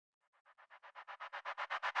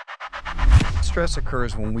stress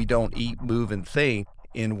occurs when we don't eat, move, and think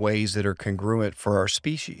in ways that are congruent for our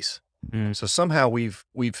species. So somehow we've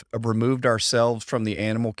removed ourselves from the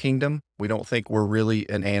animal kingdom. We don't think we're really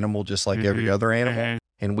an animal just like every other animal.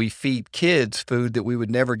 And we feed kids food that we would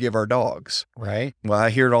never give our dogs. Right. Well, I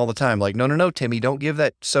hear it all the time. Like, no, Timmy, don't give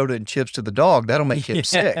that soda and chips to the dog. That'll make him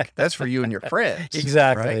sick. That's for you and your friends.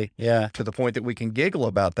 Exactly. Right? Yeah. To the point that we can giggle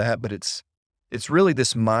about that, but it's really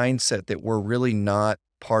this mindset that we're really not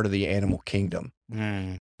part of the animal kingdom.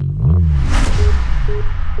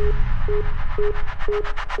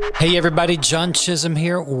 Hey everybody, John Chisholm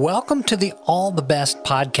here. Welcome to the All the Best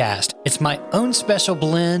podcast. It's my own special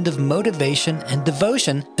blend of motivation and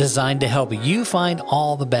devotion designed to help you find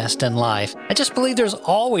all the best in life. I just believe there's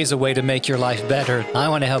always a way to make your life better. I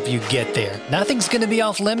want to help you get there. Nothing's going to be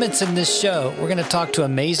off limits in this show. We're going to talk to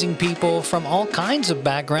amazing people from all kinds of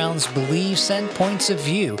backgrounds, beliefs, and points of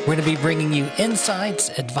view. We're going to be bringing you insights,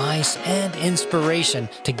 advice, and inspiration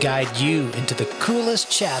to guide you into the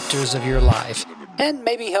coolest chapters of your life, and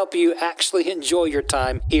maybe help you actually enjoy your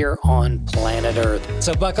time here on planet Earth.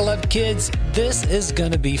 So buckle up, kids. This is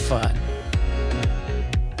going to be fun.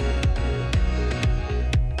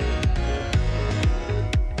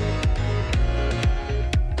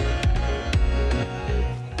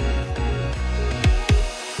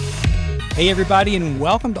 Hey everybody, and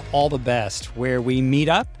welcome to All the Best, where we meet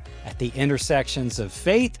up at the intersections of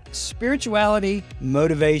faith, spirituality,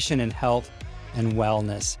 motivation, and health and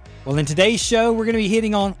wellness. Well, in today's show, we're going to be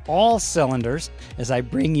hitting on all cylinders as I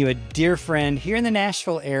bring you a dear friend here in the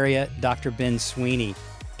Nashville area, Dr. Ben SWEENEY.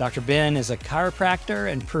 Dr. Ben is a chiropractor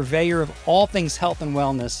and purveyor of all things health and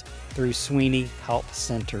wellness through SWEENEY Health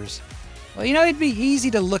Centers. Well, it'd be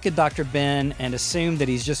easy to look at Dr. Ben and assume that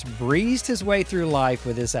he's just breezed his way through life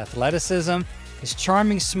with his athleticism, his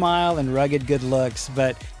charming smile, and rugged good looks,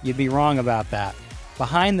 but you'd be wrong about that.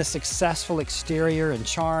 Behind the successful exterior and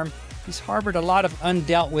charm, he's harbored a lot of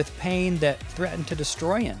undealt with pain that threatened to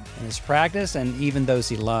destroy him in his practice and even those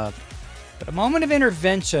he loved. But a moment of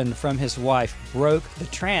intervention from his wife broke the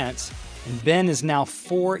trance, and Ben is now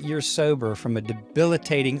 4 years sober from a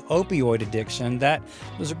debilitating opioid addiction that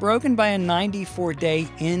was broken by a 94-day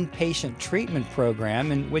inpatient treatment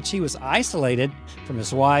program in which he was isolated from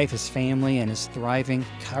his wife, his family, and his thriving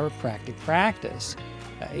chiropractic practice.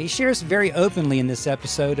 He shares very openly in this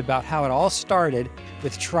episode about how it all started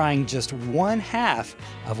with trying just one half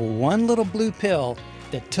of one little blue pill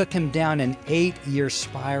that took him down an 8-year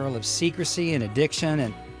spiral of secrecy and addiction,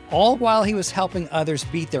 and all while he was helping others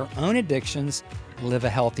beat their own addictions and live a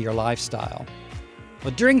healthier lifestyle.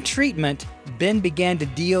 Well, during treatment, Ben began to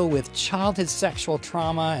deal with childhood sexual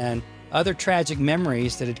trauma and other tragic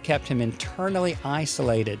memories that had kept him internally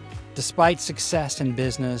isolated, despite success in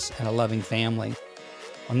business and a loving family.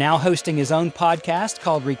 Well, now hosting his own podcast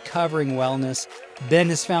called Recovering Wellness, Ben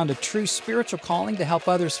has found a true spiritual calling to help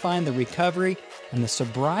others find the recovery and the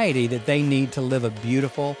sobriety that they need to live a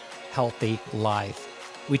beautiful, healthy life.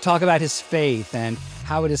 We talk about his faith and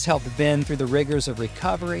how it has helped Ben through the rigors of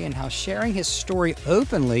recovery, and how sharing his story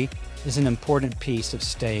openly is an important piece of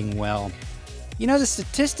staying well. The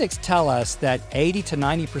statistics tell us that 80 to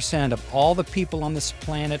 90% of all the people on this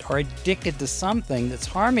planet are addicted to something that's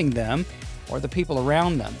harming them or the people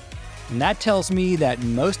around them. And that tells me that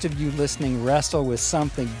most of you listening wrestle with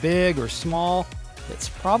something big or small that's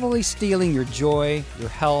probably stealing your joy, your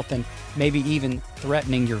health, and maybe even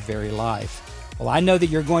threatening your very life. Well, I know that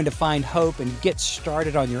you're going to find hope and get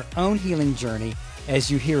started on your own healing journey as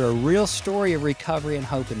you hear a real story of recovery and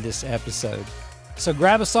hope in this episode. So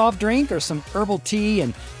grab a soft drink or some herbal tea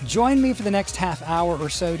and join me for the next half hour or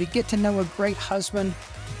so to get to know a great husband,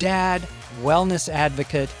 dad, wellness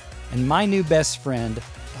advocate, and my new best friend,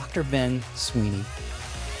 Dr. Ben SWEENEY.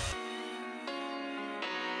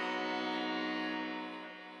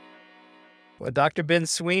 Well, Dr. Ben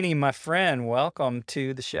SWEENEY, my friend, welcome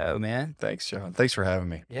to the show, man. Thanks, John. Thanks for having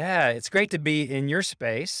me. Yeah, it's great to be in your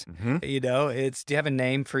space. Do you have a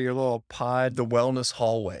name for your little pod? The Wellness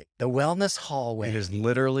Hallway. The Wellness Hallway. It is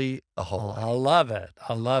literally a hallway. I love it.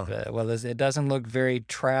 I love it. Well, it doesn't look very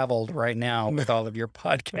traveled right now with all of your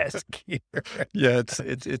podcast gear. Yeah,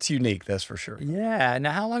 it's unique, that's for sure. Yeah.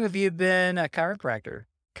 Now, how long have you been a chiropractor?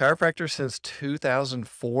 Chiropractor since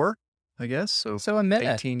 2004. I guess. So a minute.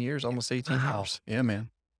 18 years, almost 18 years. Yeah,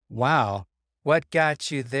 man. Wow. What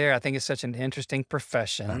got you there? I think it's such an interesting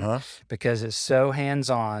profession because it's so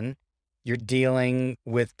hands-on. You're dealing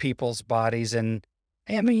with people's bodies, and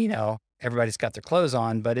everybody's got their clothes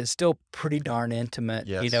on, but it's still pretty darn intimate,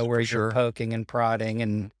 yes, where you're poking and prodding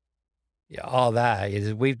and all that.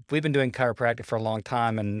 We've been doing chiropractic for a long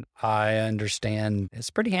time, and I understand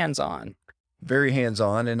it's pretty hands-on. very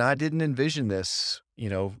hands-on. And I didn't envision this,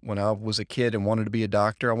 when I was a kid and wanted to be a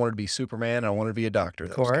doctor. I wanted to be Superman. And I wanted to be a doctor.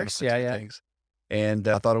 Of That was kind of course. the Yeah. two Yeah. things. And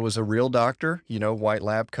I thought it was a real doctor, white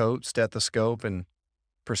lab coat, stethoscope, and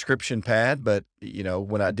prescription pad. But,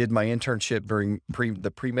 when I did my internship during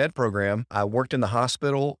the pre-med program, I worked in the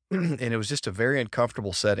hospital and it was just a very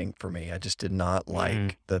uncomfortable setting for me. I just did not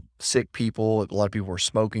like the sick people. A lot of people were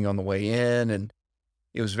smoking on the way in, and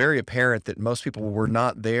it was very apparent that most people were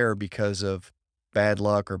not there because of bad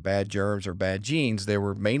luck or bad germs or bad genes. They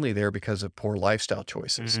were mainly there because of poor lifestyle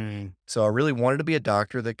choices. So I really wanted to be a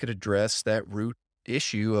doctor that could address that root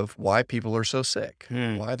issue of why people are so sick,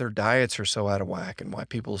 why their diets are so out of whack, and why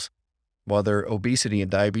their obesity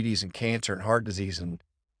and diabetes and cancer and heart disease and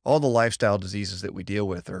all the lifestyle diseases that we deal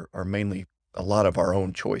with are mainly a lot of our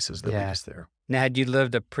own choices that lead us there. Now, had you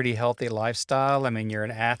lived a pretty healthy lifestyle? I mean, you're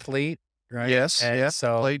an athlete, right? Yes, And yeah.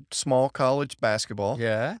 so Played small college basketball.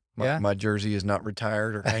 yeah. My jersey is not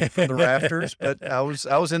retired or hanging from the rafters, but I was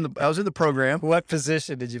in the program. What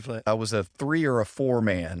position did you play? I was a 3 or a 4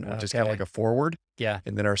 man, which is kind of like a forward. Yeah.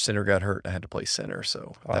 And then our center got hurt and I had to play center.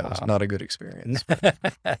 So that was not a good experience.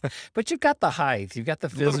 But you've got the height. You've got the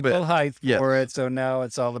physical height for it. So now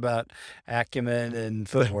it's all about acumen and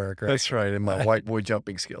footwork, right? That's right. And my white boy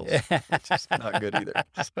jumping skills, which is not good either.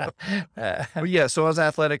 But yeah, so I was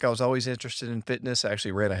athletic. I was always interested in fitness. I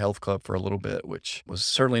actually ran a health club for a little bit, which was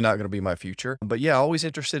certainly not going to be my future. But yeah, always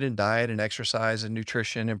interested in diet and exercise and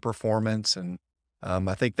nutrition and performance. And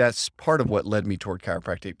I think that's part of what led me toward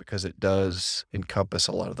chiropractic, because it does encompass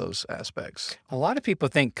a lot of those aspects. A lot of people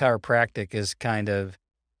think chiropractic is kind of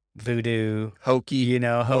voodoo, hokey,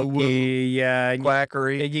 hokey, yeah,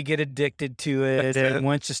 quackery. And you get addicted to it. And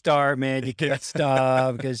once you start, man, you can't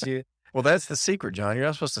stop because you. Well, that's the secret, John. You're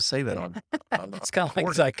not supposed to say that on It's kind of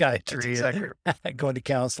like psychiatry. Exactly. Going to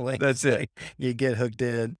counseling. That's it. You get hooked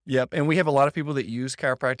in. Yep. And we have a lot of people that use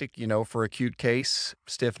chiropractic, for acute case,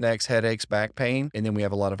 stiff necks, headaches, back pain. And then we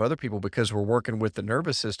have a lot of other people, because we're working with the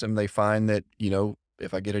nervous system. They find that,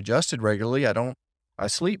 if I get adjusted regularly, I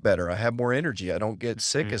sleep better. I have more energy. I don't get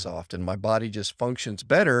sick as often. My body just functions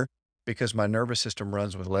better because my nervous system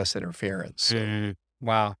runs with less interference. So.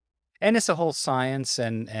 Wow. And it's a whole science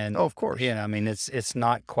and oh, of course. I mean, it's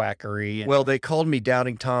not quackery. Well, they called me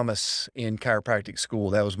Doubting Thomas in chiropractic school.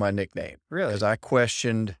 That was my nickname. Really? Because I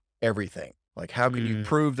questioned everything. Like, how can you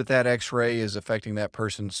prove that that x-ray is affecting that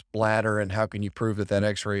person's bladder? And how can you prove that that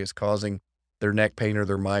x-ray is causing their neck pain or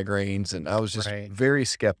their migraines? And I was just very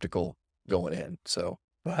skeptical going in. So,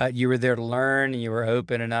 but you were there to learn, and you were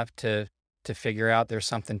open enough to figure out there's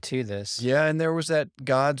something to this. Yeah. And there was that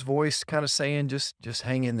God's voice kind of saying, just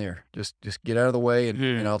hang in there, just get out of the way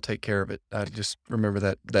and I'll take care of it. I just remember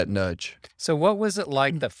that nudge. So what was it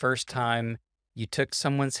like the first time you took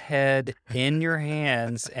someone's head in your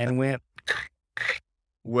hands and went?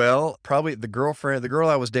 Well, probably the girl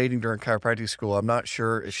I was dating during chiropractic school, I'm not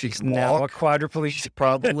sure if she can now walk. a quadriplegic.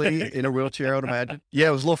 Probably in a wheelchair, I would imagine. Yeah,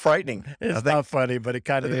 it was a little frightening. It's not funny, but it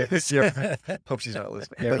kind of is. Hope she's not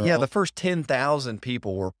listening. But yeah, the first 10,000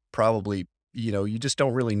 people were probably, you just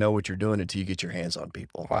don't really know what you're doing until you get your hands on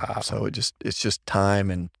people. Wow. So it's just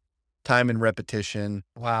time and repetition.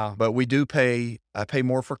 Wow. But I pay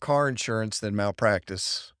more for car insurance than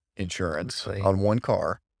malpractice insurance on one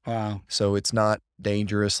car. Wow. So it's not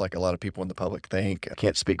dangerous like a lot of people in the public think. I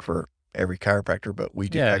can't speak for every chiropractor, but we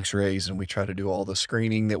do x-rays and we try to do all the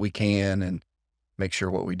screening that we can and make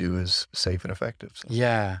sure what we do is safe and effective. So.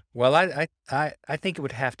 Yeah. Well, I think it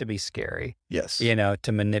would have to be scary. Yes.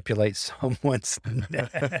 To manipulate someone's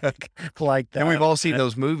neck like that. And we've all seen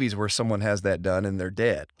those movies where someone has that done and they're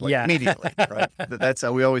dead. Immediately, right? That's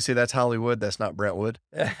how we always say that's Hollywood. That's not Brentwood.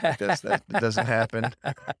 That doesn't happen.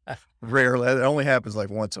 Rarely. It only happens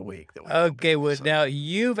like once a week. Okay. Well, now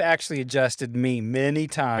you've actually adjusted me many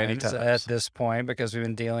times at this point, because we've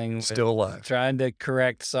been dealing with still alive, trying to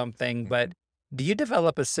correct something. But do you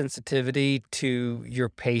develop a sensitivity to your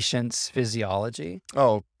patient's physiology?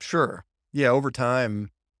 Oh, sure. Yeah. Over time,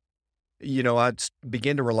 I'd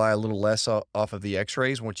begin to rely a little less off of the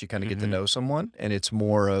x-rays once you kind of get to know someone. And it's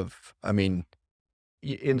more of,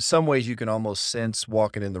 in some ways you can almost sense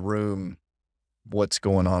walking in the room what's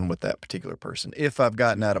going on with that particular person. If I've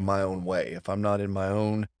gotten out of my own way, if I'm not in my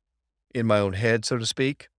own head, so to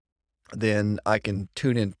speak, then I can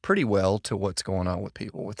tune in pretty well to what's going on with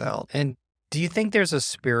people without. And do you think there's a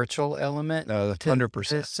spiritual element to 100%.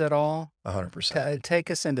 this at all? 100%. Take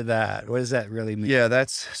us into that. What does that really mean? Yeah,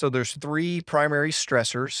 so there's 3 primary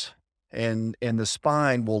stressors, and the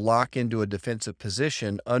spine will lock into a defensive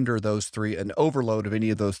position under those 3, an overload of any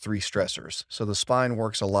of those 3 stressors. So the spine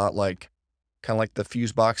works a lot kind of like the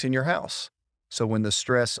fuse box in your house. So when the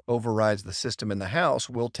stress overrides the system in the house,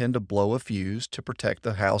 we'll tend to blow a fuse to protect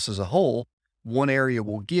the house as a whole. One area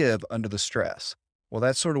will give under the stress. Well,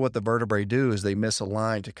 that's sort of what the vertebrae do, is they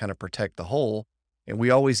misalign to kind of protect the whole. And we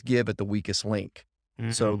always give at the weakest link.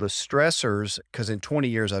 So the stressors, because in 20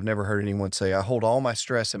 years, I've never heard anyone say, I hold all my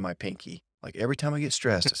stress in my pinky. Like every time I get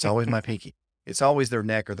stressed, it's always my pinky. It's always their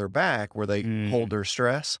neck or their back where they hold their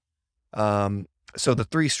stress. So the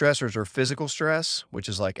three stressors are physical stress, which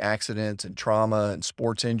is like accidents and trauma and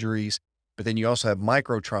sports injuries. But then you also have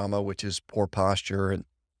micro trauma, which is poor posture and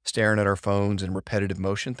staring at our phones and repetitive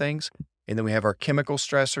motion things. And then we have our chemical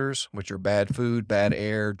stressors, which are bad food, bad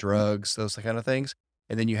air, drugs, those kind of things.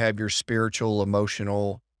 And then you have your spiritual,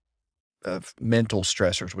 emotional, mental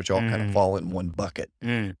stressors, which all kind of fall in one bucket.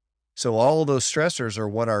 So all of those stressors are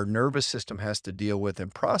what our nervous system has to deal with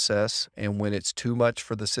and process. And when it's too much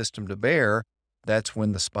for the system to bear, that's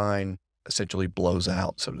when the spine essentially blows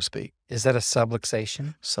out, so to speak. Is that a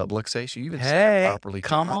subluxation? Subluxation. You even said it properly.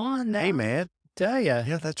 Come on now. Hey, man. Tell ya.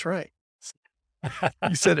 Yeah, that's right.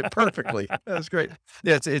 You said it perfectly. That was great.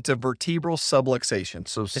 Yeah, it's a vertebral subluxation.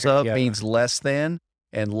 So sub means less than,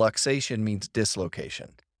 and luxation means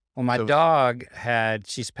dislocation. Well, my dog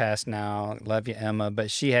she's passed now, love you, Emma,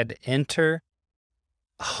 but she had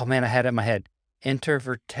oh man, I had it in my head,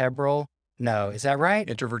 intervertebral. No, is that right?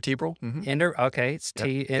 Intervertebral? Okay, it's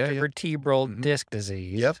intervertebral disc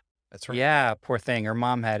disease. Yep, that's right. Yeah, poor thing. Her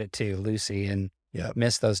mom had it too, Lucy, and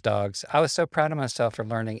missed those dogs. I was so proud of myself for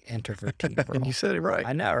learning intervertebral. And you said it right.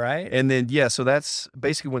 I know, right? And then, so that's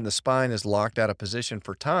basically when the spine is locked out of position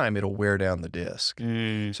for time, it'll wear down the disc.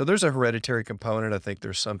 So there's a hereditary component. I think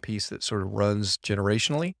there's some piece that sort of runs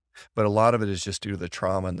generationally, but a lot of it is just due to the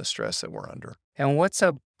trauma and the stress that we're under. And what's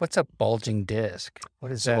a bulging disc?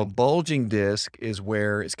 What is that? So a bulging disc is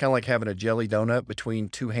where it's kind of like having a jelly donut between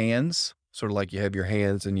two hands, sort of like you have your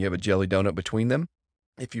hands and you have a jelly donut between them.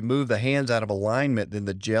 If you move the hands out of alignment, then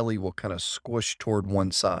the jelly will kind of squish toward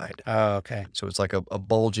one side. Oh, okay. So it's like a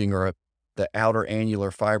bulging, or the outer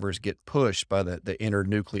annular fibers get pushed by the inner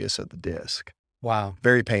nucleus of the disc. Wow.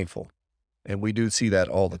 Very painful. And we do see that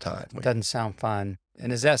all the time. Doesn't sound fun.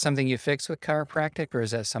 And is that something you fix with chiropractic, or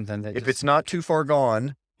is that something that if it's not too far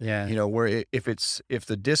gone, where if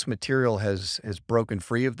the disc material has broken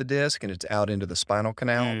free of the disc and it's out into the spinal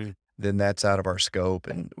canal, then that's out of our scope,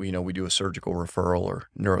 and we do a surgical referral or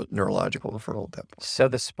neurological referral at that point. So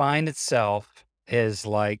the spine itself is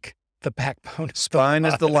like the backbone. Spine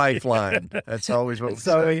is the lifeline. That's always what we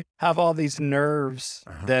say. We have all these nerves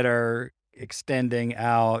that are extending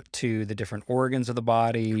out to the different organs of the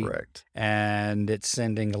body. Correct. And it's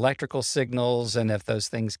sending electrical signals, and if those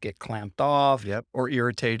things get clamped off, or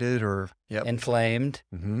irritated or inflamed,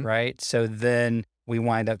 right? So then we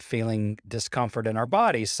wind up feeling discomfort in our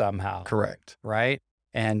bodies somehow. Correct. Right?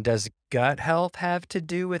 And does gut health have to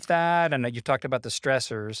do with that? I know you talked about the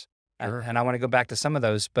stressors, and I want to go back to some of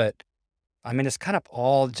those, but I mean, it's kind of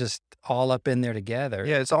all up in there together.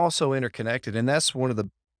 Yeah, it's also interconnected. And that's one of the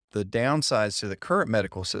downsides to the current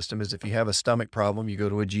medical system is if you have a stomach problem, you go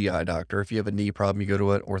to a GI doctor. If you have a knee problem, you go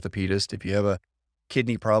to an orthopedist. If you have a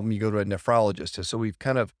kidney problem, you go to a nephrologist. And so we've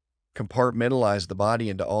kind of compartmentalize the body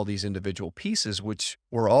into all these individual pieces, which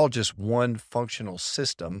were all just one functional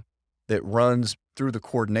system that runs through the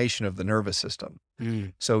coordination of the nervous system.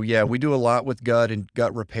 So we do a lot with gut and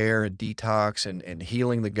gut repair and detox and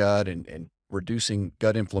healing the gut and reducing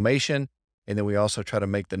gut inflammation. And then we also try to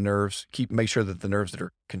make the nerves, make sure that the nerves that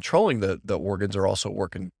are controlling the organs are also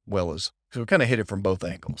working well. So we kind of hit it from both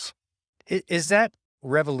angles. Is that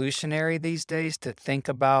revolutionary these days to think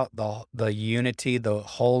about the unity, the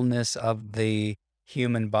wholeness of the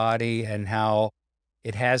human body, and how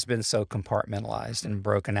it has been so compartmentalized and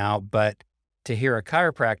broken out? But to hear a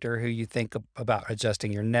chiropractor who you think about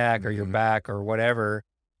adjusting your neck or your back or whatever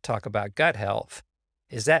talk about gut health,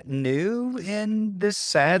 is that new in this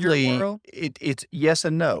sadly world? It's yes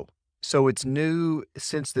and no. So it's new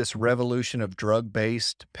since this revolution of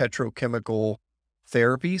drug-based petrochemical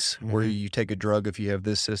therapies, where you take a drug if you have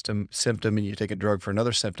this symptom and you take a drug for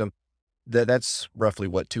another symptom. That's roughly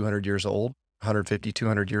 200 years old, 150,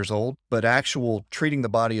 200 years old. But actual treating the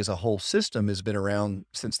body as a whole system has been around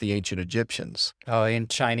since the ancient Egyptians. Oh, in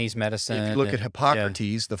Chinese medicine. If you look at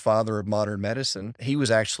Hippocrates, the father of modern medicine, he was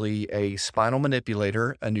actually a spinal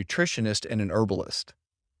manipulator, a nutritionist, and an herbalist.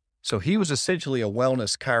 So he was essentially a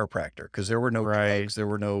wellness chiropractor, because there were no drugs, there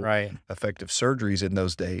were no effective surgeries in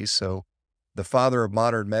those days. So the father of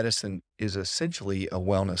modern medicine is essentially a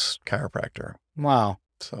wellness chiropractor. Wow.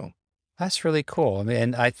 So that's really cool. I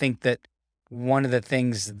mean, I think that one of the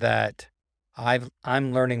things that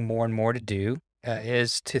I'm learning more and more to do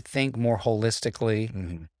is to think more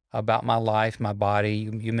holistically about my life, my body.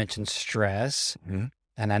 You mentioned stress,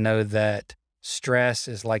 and I know that stress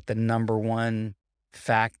is like the number one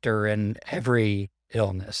factor in every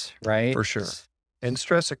illness, right? For sure. And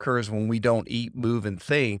stress occurs when we don't eat, move, and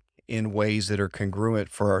think in ways that are congruent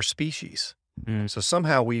for our species. So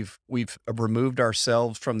somehow we've removed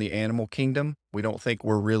ourselves from the animal kingdom. We don't think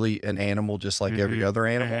we're really an animal just like every other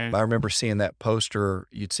animal. I remember seeing that poster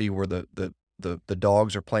you'd see where the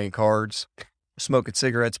dogs are playing cards, smoking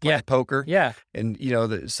cigarettes, playing poker. Yeah. And,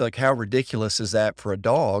 it's like, how ridiculous is that for a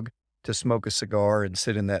dog to smoke a cigar and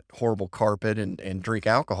sit in that horrible carpet and drink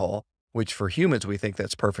alcohol, which for humans, we think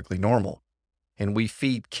that's perfectly normal. And we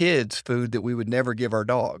feed kids food that we would never give our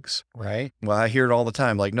dogs. Right. Well, I hear it all the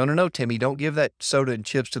time. Like, no, Timmy, don't give that soda and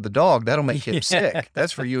chips to the dog. That'll make him sick.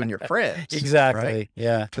 That's for you and your friends. Exactly. Right?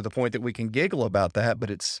 Yeah. To the point that we can giggle about that. But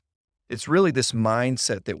it's really this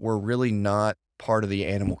mindset that we're really not part of the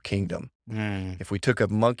animal kingdom. If we took a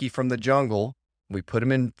monkey from the jungle, we put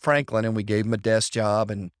him in Franklin and we gave him a desk job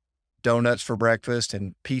and donuts for breakfast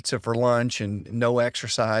and pizza for lunch and no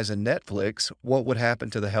exercise and Netflix, what would happen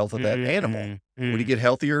to the health of that animal? Would he get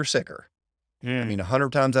healthier or sicker? I mean,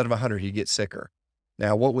 100 times out of 100, he'd get sicker.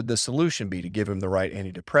 Now, what would the solution be? To give him the right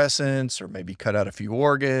antidepressants, or maybe cut out a few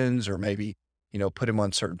organs, or maybe, put him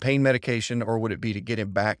on certain pain medication, or would it be to get him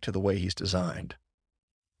back to the way he's designed?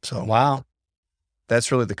 So, wow.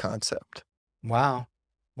 That's really the concept. Wow.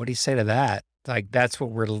 What do you say to that? Like, that's what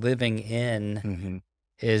we're living in,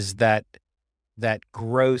 is that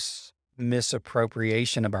gross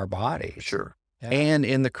misappropriation of our bodies. Sure. Yeah. And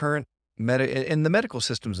in the current and the medical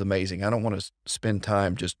system's amazing. I don't want to spend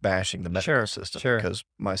time just bashing the medical system because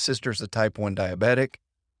my sister's a type 1 diabetic.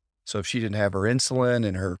 So if she didn't have her insulin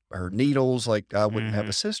and her needles, like, I wouldn't have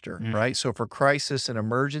a sister, right? So for crisis and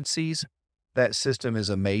emergencies, that system is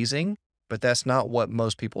amazing, but that's not what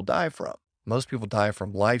most people die from. Most people die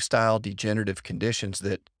from lifestyle degenerative conditions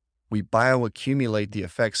that we bioaccumulate the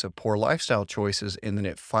effects of poor lifestyle choices, and then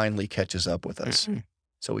it finally catches up with us.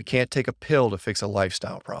 So we can't take a pill to fix a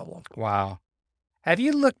lifestyle problem. Wow. Have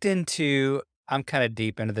you looked into, I'm kind of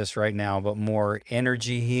deep into this right now, but more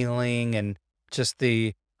energy healing and just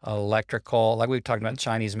the electrical, like we've talked about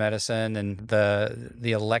Chinese medicine and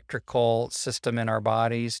the electrical system in our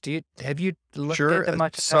bodies. Have you looked into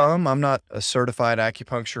much of some. I'm not a certified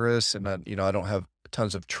acupuncturist, and I don't have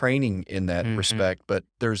tons of training in that respect, but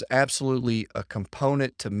there's absolutely a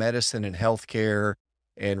component to medicine and healthcare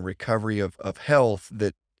and recovery of health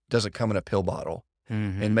that doesn't come in a pill bottle,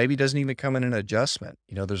 and maybe doesn't even come in an adjustment.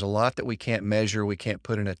 There's a lot that we can't measure, we can't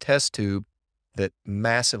put in a test tube that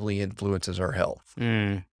massively influences our health.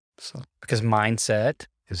 So, because mindset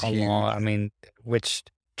is huge. Which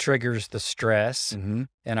triggers the stress in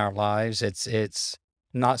our lives. It's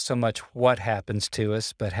not so much what happens to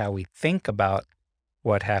us, but how we think about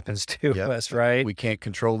what happens to us, right? We can't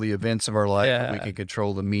control the events of our life, but we can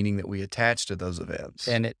control the meaning that we attach to those events.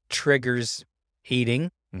 And it triggers eating,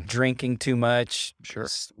 drinking too much,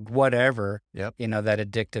 whatever, that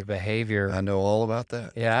addictive behavior. I know all about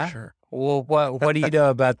that. Yeah? Sure. Well, what do you know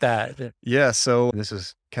about that? Yeah, so this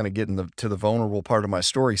is kind of getting to the vulnerable part of my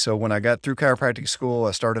story. So when I got through chiropractic school,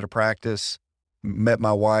 I started a practice, met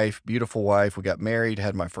my wife, beautiful wife. We got married,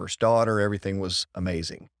 had my first daughter. Everything was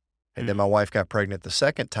amazing. And then my wife got pregnant the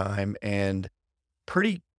second time, and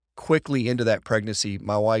pretty quickly into that pregnancy,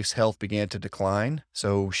 my wife's health began to decline.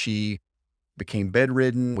 So she became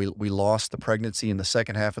bedridden. We lost the pregnancy in the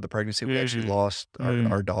second half of the pregnancy. We actually lost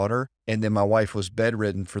our daughter. And then my wife was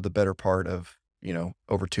bedridden for the better part of,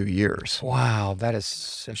 over 2 years. Wow, that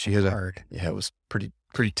is hard. It was pretty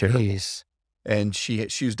terrible. Jeez. And she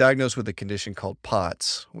was diagnosed with a condition called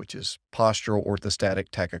POTS, which is postural orthostatic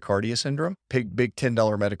tachycardia syndrome. Big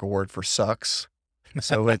 $10 medical word for sucks.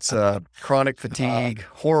 So it's chronic fatigue,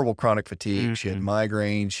 horrible chronic fatigue. She had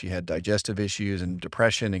migraines, she had digestive issues and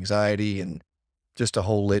depression, anxiety, and just a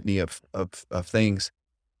whole litany of things.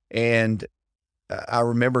 And I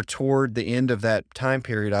remember toward the end of that time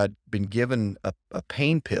period, I'd been given a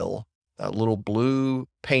pain pill, a little blue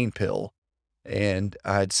pain pill. And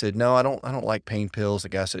I'd said, no, I don't like pain pills. The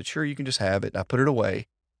guy said, sure, you can just have it. And I put it away.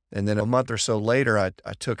 And then a month or so later, I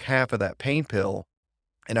took half of that pain pill.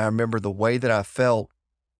 And I remember the way that I felt,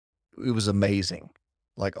 it was amazing.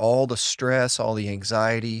 Like all the stress, all the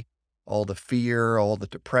anxiety, all the fear, all the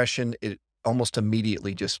depression, it almost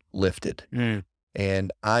immediately just lifted.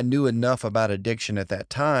 And I knew enough about addiction at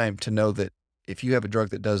that time to know that if you have a drug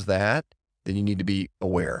that does that, then you need to be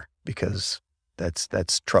aware, because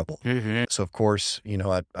that's trouble. So of course,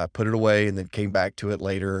 I put it away and then came back to it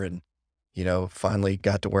later, and, finally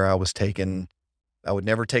got to where I was taking I would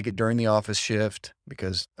never take it during the office shift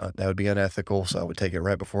because that would be unethical. So I would take it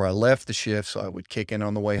right before I left the shift. So I would kick in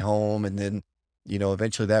on the way home. And then,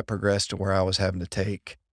 eventually that progressed to where I was having to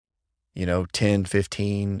take, 10,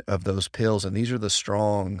 15 of those pills. And these are the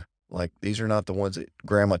strong, like these are not the ones that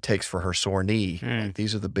grandma takes for her sore knee. Like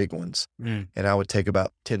these are the big ones. And I would take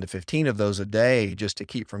about 10 to 15 of those a day just to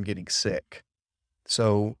keep from getting sick.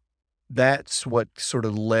 So that's what sort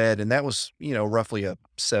of led, and that was, roughly a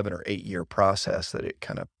 7 or 8 year process that it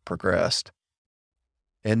kind of progressed.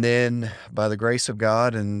 And then by the grace of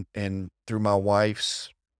God and through my wife's,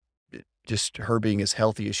 just her being as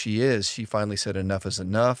healthy as she is, she finally said, enough is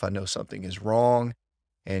enough. I know something is wrong.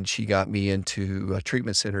 And she got me into a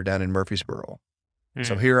treatment center down in Murfreesboro.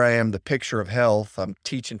 So here I am, the picture of health. I'm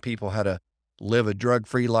teaching people how to live a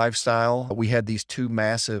drug-free lifestyle. We had these 2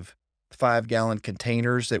 massive 5-gallon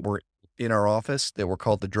containers that were in our office that were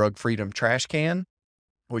called the Drug Freedom Trash Can,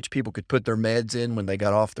 which people could put their meds in when they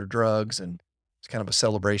got off their drugs, and it's kind of a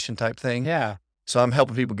celebration type thing. Yeah. So I'm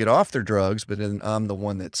helping people get off their drugs, but then I'm the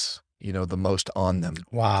one that's, the most on them.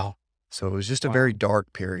 Wow. So it was just a very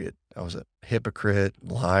dark period. I was a hypocrite,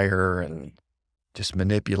 liar, and just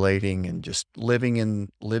manipulating and just living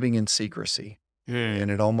in secrecy.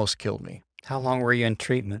 And it almost killed me. How long were you in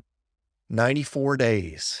treatment? 94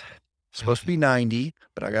 days. Supposed to be 90,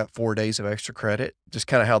 but I got 4 days of extra credit. Just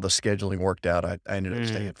kind of how the scheduling worked out. I ended up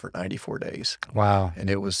staying for 94 days. Wow. And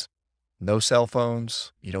it was no cell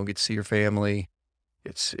phones. You don't get to see your family.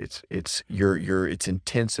 It's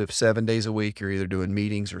intensive 7 days a week. You're either doing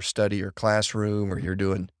meetings or study or classroom, or you're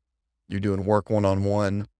doing work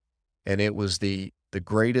one-on-one. And it was the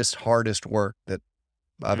greatest, hardest work that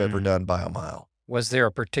I've ever done by a mile. Was there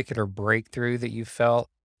a particular breakthrough that you felt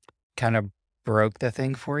kind of broke the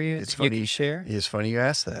thing for you? It's funny. You can share? It's funny you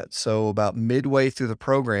asked that. So about midway through the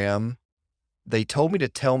program, they told me to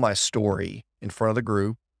tell my story in front of the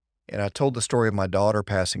group. And I told the story of my daughter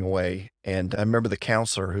passing away. And I remember the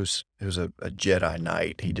counselor, who's a Jedi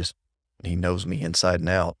Knight. He knows me inside and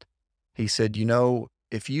out. He said,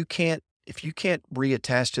 if you can't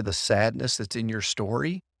reattach to the sadness that's in your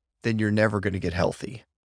story, then you're never going to get healthy.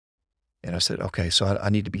 And I said, okay, so I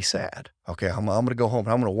need to be sad. Okay, I'm going to go home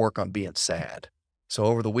and I'm going to work on being sad. So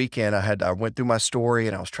over the weekend, I went through my story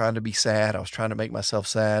and I was trying to be sad. I was trying to make myself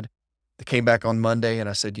sad. I came back on Monday and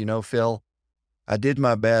I said, Phil, I did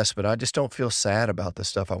my best, but I just don't feel sad about the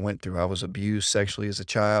stuff I went through. I was abused sexually as a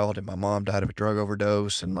child, and my mom died of a drug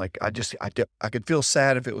overdose. And I could feel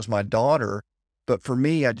sad if it was my daughter, but for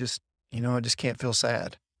me, I just can't feel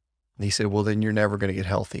sad. And he said, well, then you're never going to get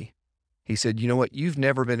healthy. He said, you know what? You've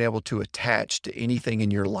never been able to attach to anything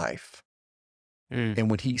in your life. And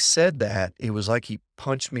when he said that, it was like he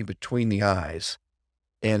punched me between the eyes,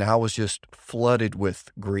 and I was just flooded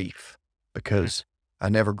with grief because I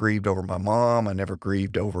never grieved over my mom. I never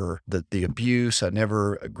grieved over the abuse. I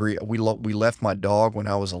never agreed. We left my dog when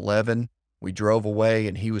I was 11. We drove away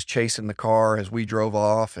and he was chasing the car as we drove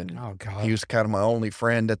off, and he was kind of my only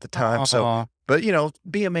friend at the time. So, but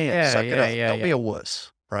be a man, suck it up. Don't be a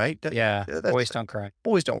wuss, right? Boys don't cry.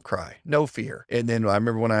 Boys don't cry. No fear. And then I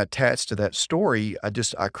remember when I attached to that story,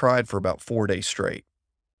 I cried for about 4 days straight.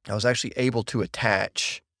 I was actually able to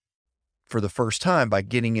attach for the first time by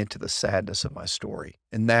getting into the sadness of my story.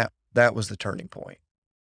 And that was the turning point.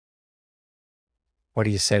 What do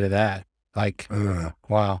you say to that?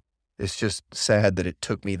 Wow. It's just sad that it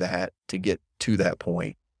took me that to get to that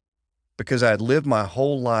point, because I had lived my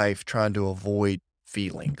whole life trying to avoid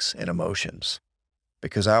feelings and emotions,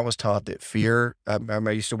 because I was taught that fear, I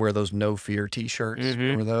used to wear those no fear t-shirts.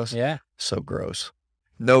 Remember those? Yeah. So gross.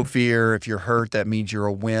 No fear. If you're hurt, that means you're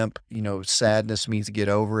a wimp. Sadness means get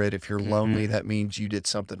over it. If you're lonely, that means you did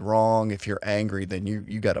something wrong. If you're angry, then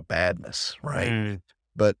you got a badness, right?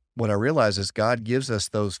 But what I realize is God gives us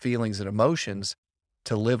those feelings and emotions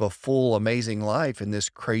to live a full, amazing life in this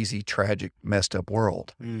crazy, tragic, messed up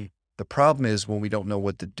world. The problem is when we don't know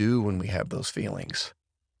what to do when we have those feelings.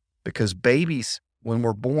 Because babies, when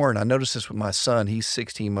we're born, I noticed this with my son, he's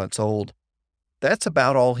 16 months old. That's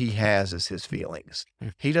about all he has is his feelings.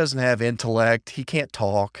 He doesn't have intellect. He can't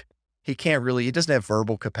talk. He doesn't have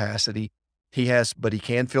verbal capacity. But he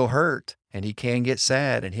can feel hurt, and he can get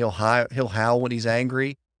sad, and he'll howl when he's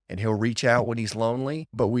angry, and he'll reach out when he's lonely.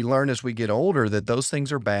 But we learn as we get older that those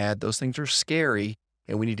things are bad, those things are scary,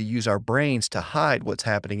 and we need to use our brains to hide what's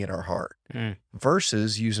happening in our heart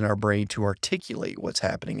versus using our brain to articulate what's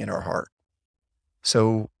happening in our heart.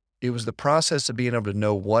 So it was the process of being able to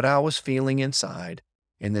know what I was feeling inside,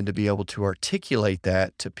 and then to be able to articulate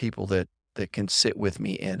that to people that can sit with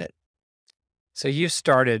me in it. So you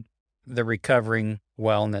started the Recovering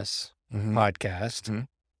Wellness podcast.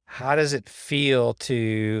 How does it feel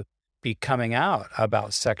to be coming out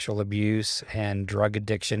about sexual abuse and drug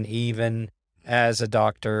addiction, even as a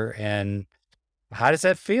doctor? And how does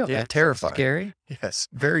that feel? Yeah, That's terrifying. scary. Yes,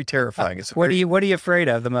 very terrifying. What are you afraid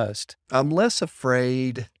of the most? I'm less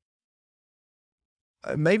afraid.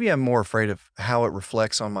 Maybe I'm more afraid of how it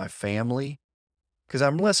reflects on my family, because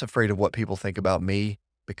I'm less afraid of what people think about me.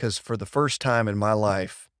 Because for the first time in my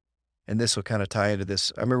life, and this will kind of tie into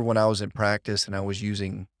this, I remember when I was in practice and I was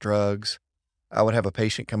using drugs, I would have a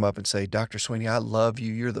patient come up and say, "Dr. Sweeney, I love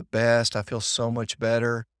you. You're the best. I feel so much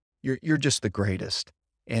better. You're just the greatest."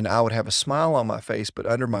 And I would have a smile on my face, but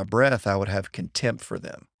under my breath, I would have contempt for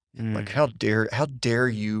them. Like, how dare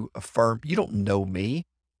you affirm, you don't know me.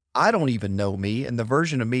 I don't even know me. And the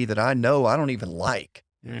version of me that I know, I don't even like.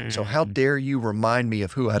 So how dare you remind me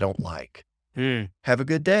of who I don't like? Have a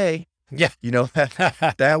good day. Yeah.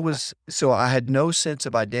 That was, so I had no sense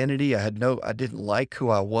of identity. I didn't like who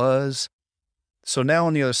I was. So now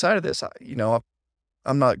on the other side of this,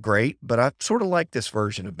 I'm not great, but I sort of like this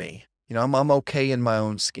version of me. I'm okay in my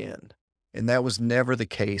own skin. And that was never the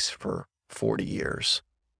case for 40 years.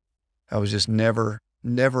 I was just never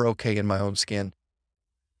okay in my own skin.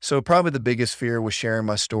 So probably the biggest fear with sharing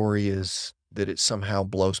my story is that it somehow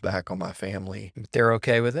blows back on my family. They're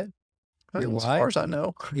okay with it? As far as I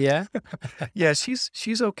know. Yeah. Yeah,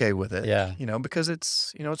 she's okay with it. Yeah. Because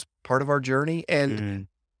it's part of our journey. And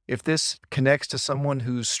if this connects to someone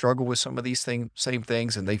who's struggled with some of these same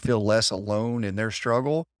things and they feel less alone in their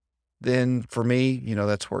struggle, then for me,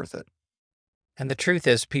 that's worth it. And the truth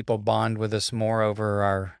is, people bond with us more over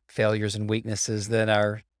our failures and weaknesses than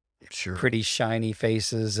our pretty shiny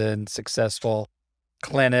faces and successful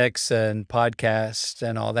clinics and podcasts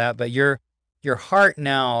and all that. But your heart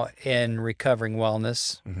now in recovering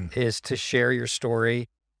wellness is to share your story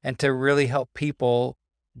and to really help people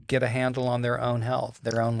get a handle on their own health,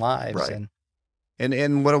 their own lives. Right.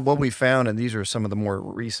 And what we found, and these are some of the more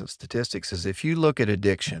recent statistics, is if you look at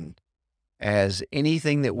addiction as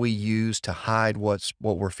anything that we use to hide what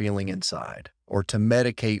we're feeling inside or to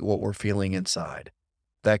medicate what we're feeling inside,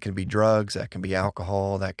 that can be drugs, that can be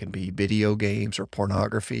alcohol, that can be video games or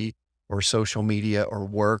pornography or social media or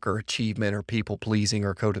work or achievement or people pleasing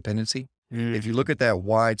or codependency. If you look at that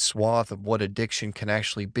wide swath of what addiction can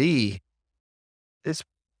actually be, it's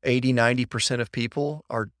 80-90% of people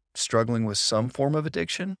are struggling with some form of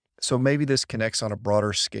addiction. So maybe this connects on a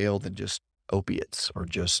broader scale than just opiates or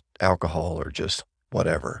just alcohol or just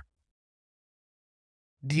whatever.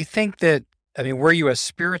 Do you think that, were you a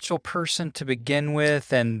spiritual person to begin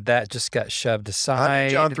with and that just got shoved aside? I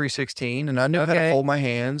knew John 3:16 and I knew how to hold my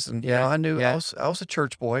hands and I knew I was a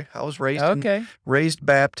church boy. I was raised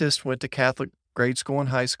Baptist, went to Catholic grade school and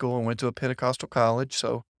high school and went to a Pentecostal college.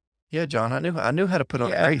 So yeah, John, I knew how to put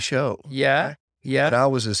on a great show. Yeah. Yeah. But I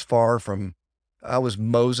was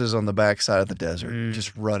Moses on the backside of the desert,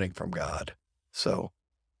 just running from God. So,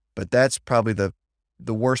 but that's probably the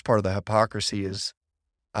worst part of the hypocrisy is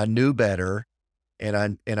I knew better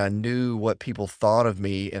and I knew what people thought of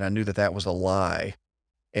me and I knew that was a lie.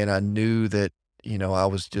 And I knew that, I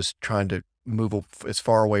was just trying to move as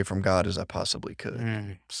far away from God as I possibly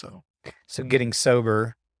could. So getting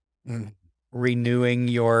sober, renewing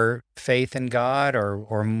your faith in God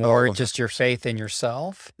or more just your faith in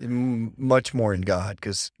yourself? Much more in God,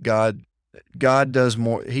 because God does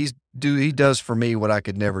more. He does for me what I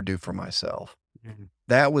could never do for myself.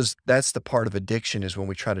 That's the part of addiction, is when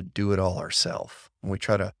we try to do it all ourselves, when we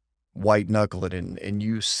try to white knuckle it and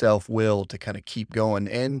use self-will to kind of keep going.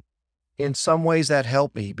 And in some ways that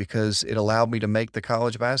helped me because it allowed me to make the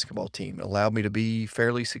college basketball team. It allowed me to be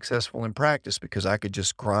fairly successful in practice because I could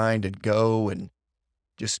just grind and go and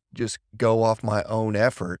just go off my own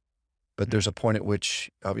effort. But there's a point at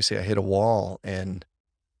which obviously I hit a wall and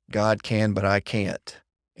God can, but I can't.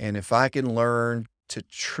 And if I can learn to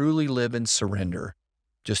truly live in surrender,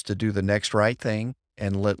 just to do the next right thing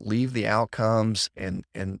and leave the outcomes and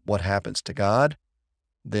what happens to God,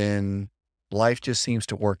 then life just seems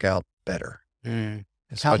to work out better.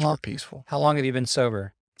 It's much more peaceful. How long have you been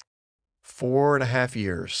sober? 4.5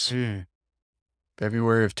 years.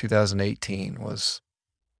 February of 2018 was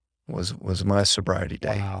my sobriety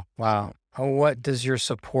day. Wow. What does your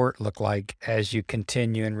support look like as you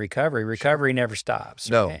continue in recovery? Recovery never stops.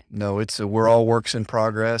 No, we're all works in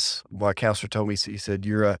progress. My counselor told me, he said,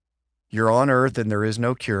 you're on earth and there is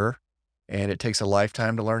no cure, and it takes a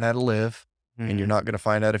lifetime to learn how to live, and you're not going to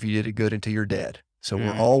find out if you did it good until you're dead. So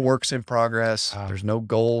we're all works in progress. There's no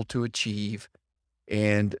goal to achieve.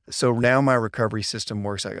 And so now my recovery system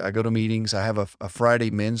works. I go to meetings. I have a Friday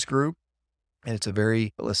men's group, and it's a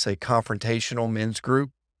very, let's say, confrontational men's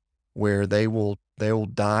group where they will they'll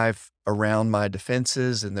dive around my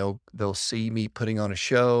defenses, and they'll see me putting on a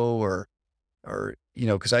show or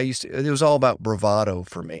because it was all about bravado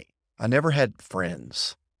for me. I never had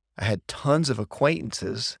friends. I had tons of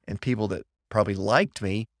acquaintances and people that probably liked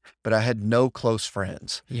me, but I had no close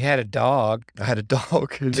friends. You had a dog. I had a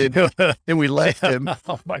dog, and then we left him.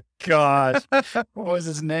 Oh my gosh. What was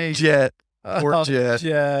his name? Jet. Poor Jet.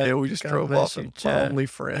 Jet. Yeah, we just drove off with my only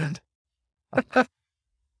friend.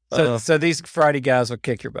 So these Friday guys will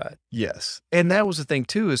kick your butt. Yes. And that was the thing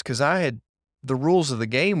too, is because the rules of the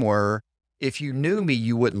game were, if you knew me,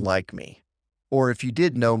 you wouldn't like me. Or if you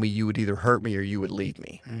did know me, you would either hurt me or you would leave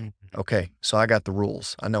me. Mm-hmm. Okay, so I got the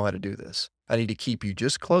rules. I know how to do this. I need to keep you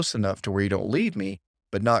just close enough to where you don't leave me,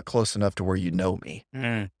 but not close enough to where you know me.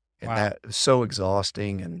 And that was so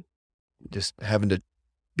exhausting, and just having to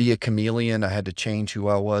be a chameleon. I had to change who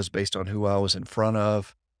I was based on who I was in front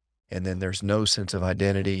of. And then there's no sense of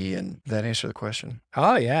identity. And that answer the question?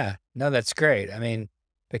 Oh, yeah. No, that's great. I mean,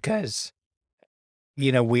 because,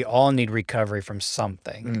 we all need recovery from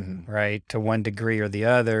something, right? To one degree or the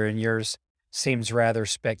other. And yours seems rather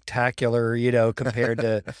spectacular, compared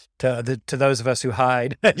to those of us who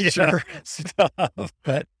hide. Sure. Stuff.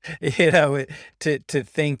 But, to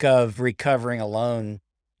think of recovering alone,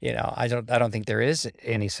 I don't think there is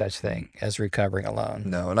any such thing as recovering alone.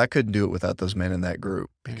 No, and I couldn't do it without those men in that group,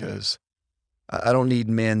 because I don't need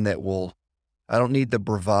men I don't need the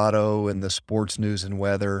bravado and the sports news and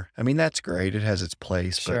weather. I mean, that's great. It has its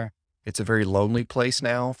place, Sure. But it's a very lonely place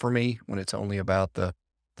now for me when it's only about the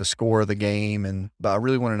score of the game. But I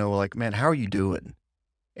really want to know, like, man, how are you doing?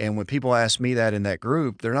 And when people ask me that in that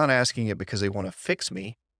group, they're not asking it because they want to fix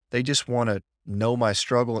me. They just want to know my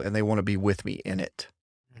struggle, and they want to be with me in it.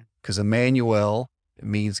 Because Emmanuel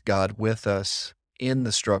means God with us in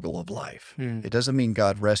the struggle of life. It doesn't mean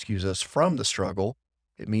God rescues us from the struggle.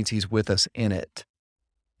 It means he's with us in it.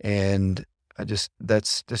 And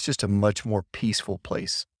that's just a much more peaceful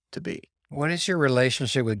place to be. What does your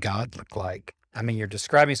relationship with God look like? I mean, you're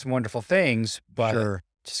describing some wonderful things, but Sure.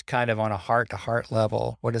 Just kind of on a heart-to-heart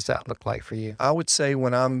level, what does that look like for you? I would say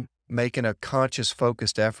when I'm making a conscious,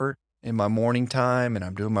 focused effort in my morning time, and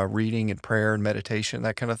I'm doing my reading and prayer and meditation,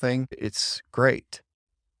 that kind of thing, it's great.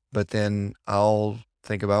 But then I'll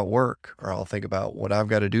think about work, or I'll think about what I've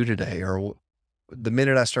got to do today, or the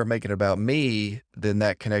minute I start making it about me, then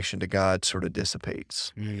that connection to God sort of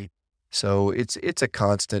dissipates. So it's a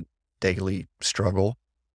constant daily struggle.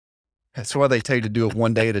 That's why they tell you to do it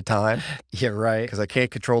one day at a time. Yeah, right. Because I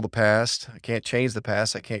can't control the past. I can't change the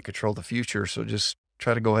past. I can't control the future. So just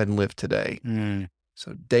try to go ahead and live today.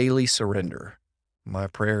 So daily surrender. My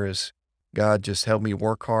prayer is, God, just help me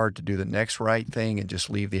work hard to do the next right thing and just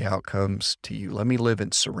leave the outcomes to you. Let me live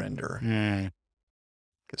in surrender.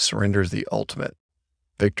 Surrender is the ultimate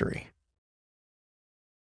victory.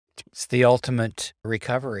 It's the ultimate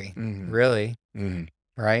recovery, really,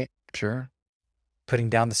 right? Sure. Putting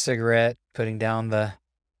down the cigarette, putting down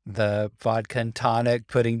the vodka and tonic,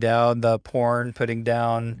 putting down the porn, putting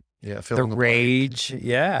down the rage.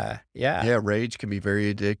 Yeah. Yeah, rage can be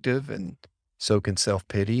very addictive, and so can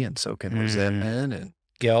self-pity, and so can resentment and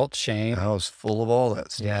guilt, shame. I was full of all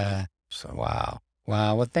that stuff. Yeah. So Wow.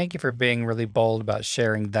 Well, thank you for being really bold about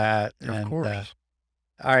sharing that. Of course.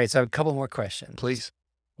 All right, so I have a couple more questions. Please.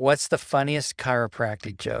 What's the funniest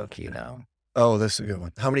chiropractic joke you know? Oh, this is a good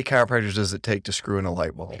one. How many chiropractors does it take to screw in a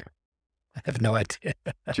light bulb? I have no idea.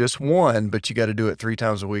 Just one, but you got to do it 3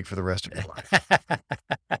 times a week for the rest of your life.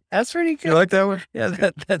 That's pretty good. You like that one?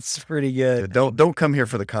 Yeah, that's pretty good. Don't come here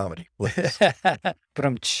for the comedy.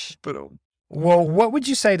 But well, what would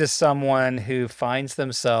you say to someone who finds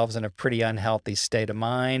themselves in a pretty unhealthy state of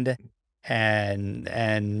mind,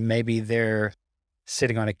 and maybe they're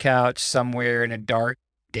sitting on a couch somewhere in a dark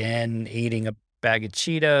den eating a bag of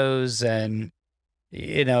Cheetos, and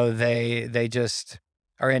they just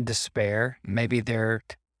are in despair. Maybe they're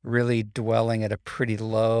really dwelling at a pretty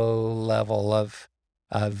low level of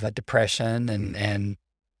depression and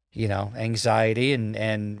anxiety,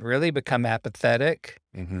 and really become apathetic.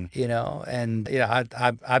 I've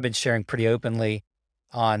been sharing pretty openly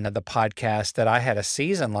on the podcast that I had a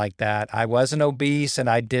season like that. I wasn't obese, and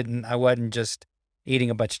I wasn't just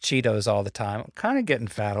eating a bunch of Cheetos all the time. I'm kind of getting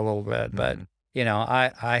fat a little bit, but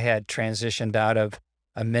I had transitioned out of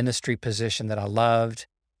a ministry position that I loved,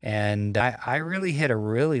 and I really hit a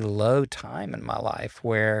really low time in my life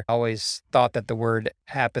where I always thought that the word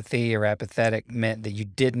apathy or apathetic meant that you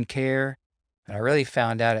didn't care. And I really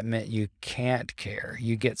found out it meant you can't care.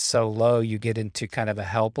 You get so low, you get into kind of a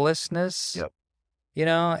helplessness. Yep.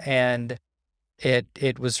 And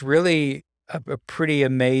it was really a pretty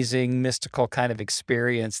amazing mystical kind of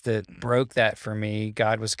experience that broke that for me.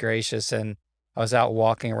 God was gracious, and I was out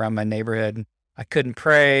walking around my neighborhood. I couldn't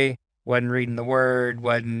pray, wasn't reading the word,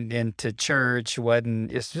 wasn't into church,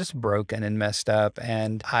 it's just broken and messed up.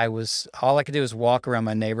 And all I could do was walk around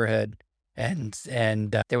my neighborhood. And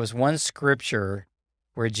there was one scripture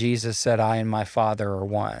where Jesus said, "I and my Father are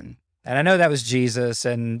one." And I know that was Jesus,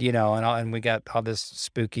 and and we got all this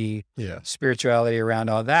spooky spirituality around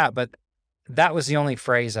all that, but that was the only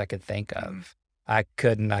phrase I could think of. I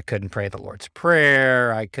couldn't pray the Lord's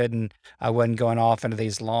Prayer. I wasn't going off into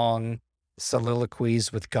these long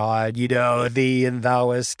soliloquies with God, thee and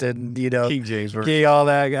thouest, and King James Version. all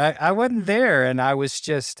that. I wasn't there, and I was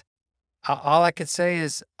just. All I could say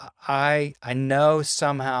is I know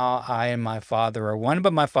somehow I and my Father are one,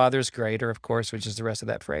 but my Father is greater, of course, which is the rest of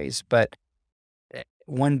that phrase. But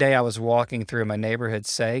one day I was walking through my neighborhood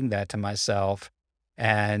saying that to myself,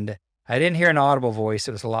 and I didn't hear an audible voice.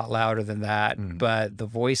 It was a lot louder than that, but the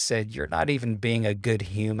voice said, "You're not even being a good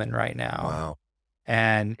human right now." Wow.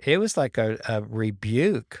 And it was like a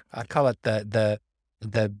rebuke. I call it the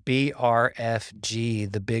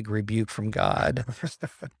BRFG, the big rebuke from God.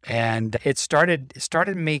 And it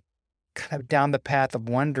started me kind of down the path of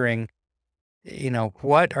wondering,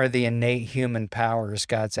 what are the innate human powers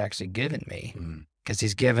God's actually given me? Because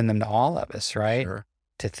he's given them to all of us, right? Sure.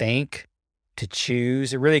 To think, to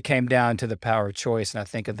choose. It really came down to the power of choice. And I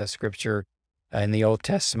think of the scripture in the Old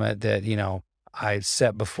Testament that, I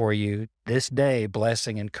set before you this day,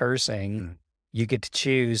 blessing and cursing. You get to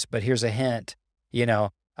choose, but here's a hint.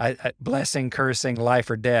 Blessing, cursing, life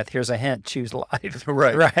or death. Here's a hint: choose life.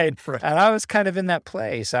 Right. And I was kind of in that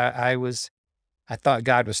place. I thought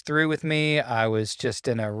God was through with me. I was just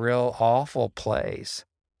in a real awful place,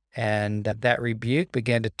 and that rebuke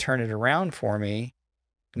began to turn it around for me.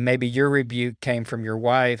 Maybe your rebuke came from your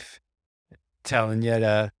wife telling you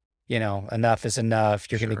to, enough is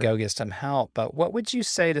enough. You're going to go get some help. But what would you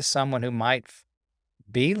say to someone who might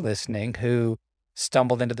be listening, who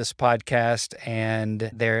stumbled into this podcast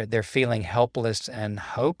and they're feeling helpless and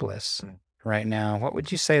hopeless right now? What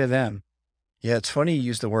would you say to them? Yeah, it's funny you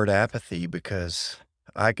use the word apathy, because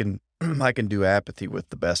I can do apathy with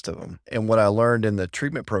the best of them. And what I learned in the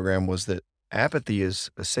treatment program was that apathy is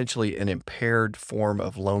essentially an impaired form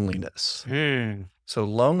of loneliness. So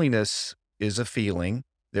loneliness is a feeling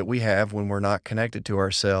that we have when we're not connected to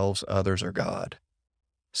ourselves, others, or God.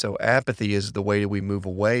 So apathy is the way that we move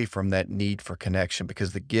away from that need for connection,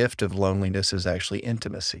 because the gift of loneliness is actually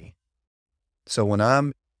intimacy. So when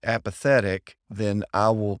I'm apathetic, then I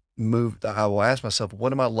will ask myself,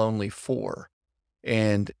 what am I lonely for?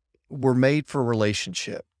 And we're made for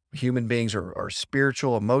relationship. Human beings are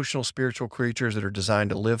spiritual, emotional, spiritual creatures that are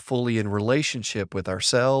designed to live fully in relationship with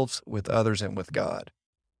ourselves, with others, and with God.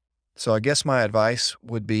 So I guess my advice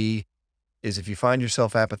would be, is if you find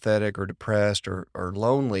yourself apathetic or depressed or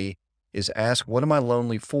lonely, is ask, what am I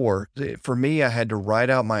lonely for? For me, I had to write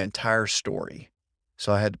out my entire story.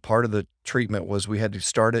 So part of the treatment was we had to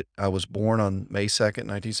start it. I was born on May 2nd,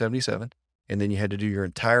 1977. And then you had to do your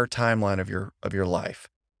entire timeline of your life.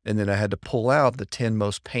 And then I had to pull out the 10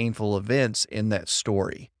 most painful events in that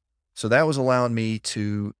story. So that was allowing me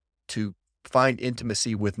to find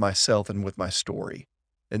intimacy with myself and with my story.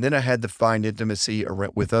 And then I had to find intimacy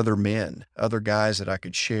with other men, other guys that I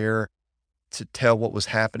could share to tell what was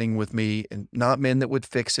happening with me, and not men that would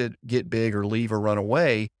fix it, get big, or leave or run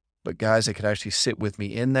away, but guys that could actually sit with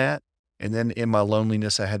me in that. And then in my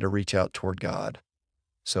loneliness, I had to reach out toward God.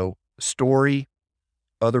 So story,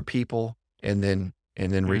 other people, and then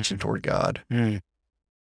reaching toward God.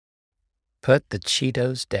 Put the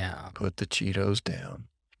Cheetos down. Put the Cheetos down.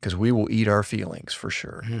 Because we will eat our feelings for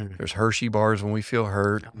sure. There's Hershey bars when we feel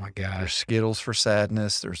hurt. Oh my gosh. There's Skittles for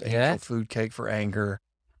sadness. There's Angel Food Cake for anger.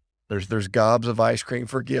 There's gobs of ice cream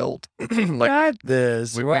for guilt. Got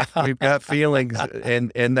this. We've got feelings,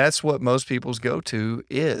 and that's what most people's go-to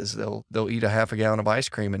is. They'll eat a half a gallon of ice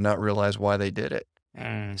cream and not realize why they did it.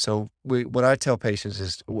 So what I tell patients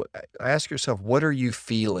is, ask yourself, what are you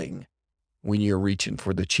feeling when you're reaching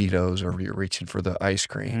for the Cheetos or you're reaching for the ice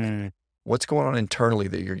cream? What's going on internally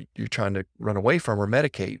that you're trying to run away from or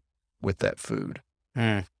medicate with that food?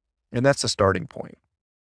 And that's the starting point.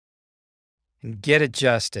 Get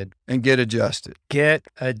adjusted. Get adjusted.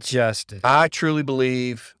 I truly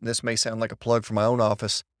believe, this may sound like a plug for my own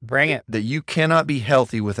office, bring it, that you cannot be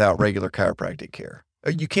healthy without regular chiropractic care.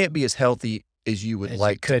 You can't be as healthy as you would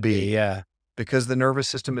like to be. Yeah. Because the nervous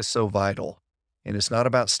system is so vital. And it's not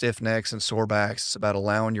about stiff necks and sore backs. It's about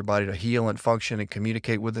allowing your body to heal and function and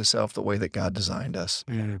communicate with itself the way that God designed us.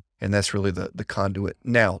 And that's really the conduit.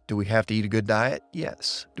 Now, do we have to eat a good diet?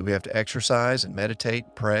 Yes. Do we have to exercise and meditate,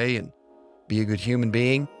 pray, and be a good human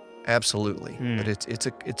being? Absolutely. But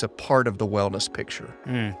it's a part of the wellness picture.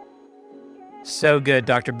 So good,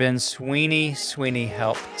 Dr. Ben Sweeney, Sweeney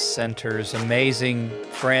Health Center's amazing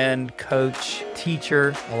friend, coach,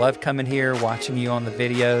 teacher. I love coming here, watching you on the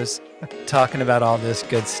videos, talking about all this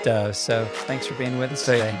good stuff. So thanks for being with us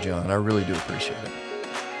today. Thank you, John. I really do appreciate it.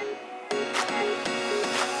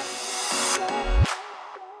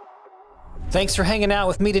 Thanks for hanging out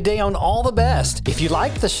with me today on All the Best. If you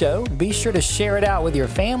liked the show, be sure to share it out with your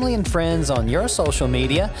family and friends on your social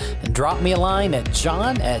media and drop me a line at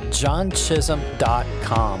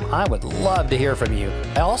john@johnchisholm.com. I would love to hear from you.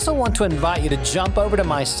 I also want to invite you to jump over to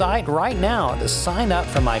my site right now to sign up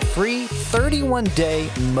for my free 31-day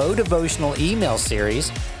motivational email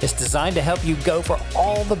series. It's designed to help you go for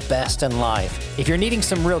all the best in life. If you're needing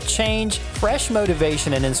some real change, fresh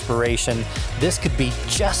motivation, and inspiration, this could be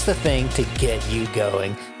just the thing to get you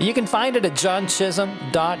going. You can find it at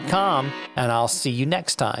johnchisholm.com, and I'll see you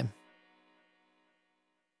next time.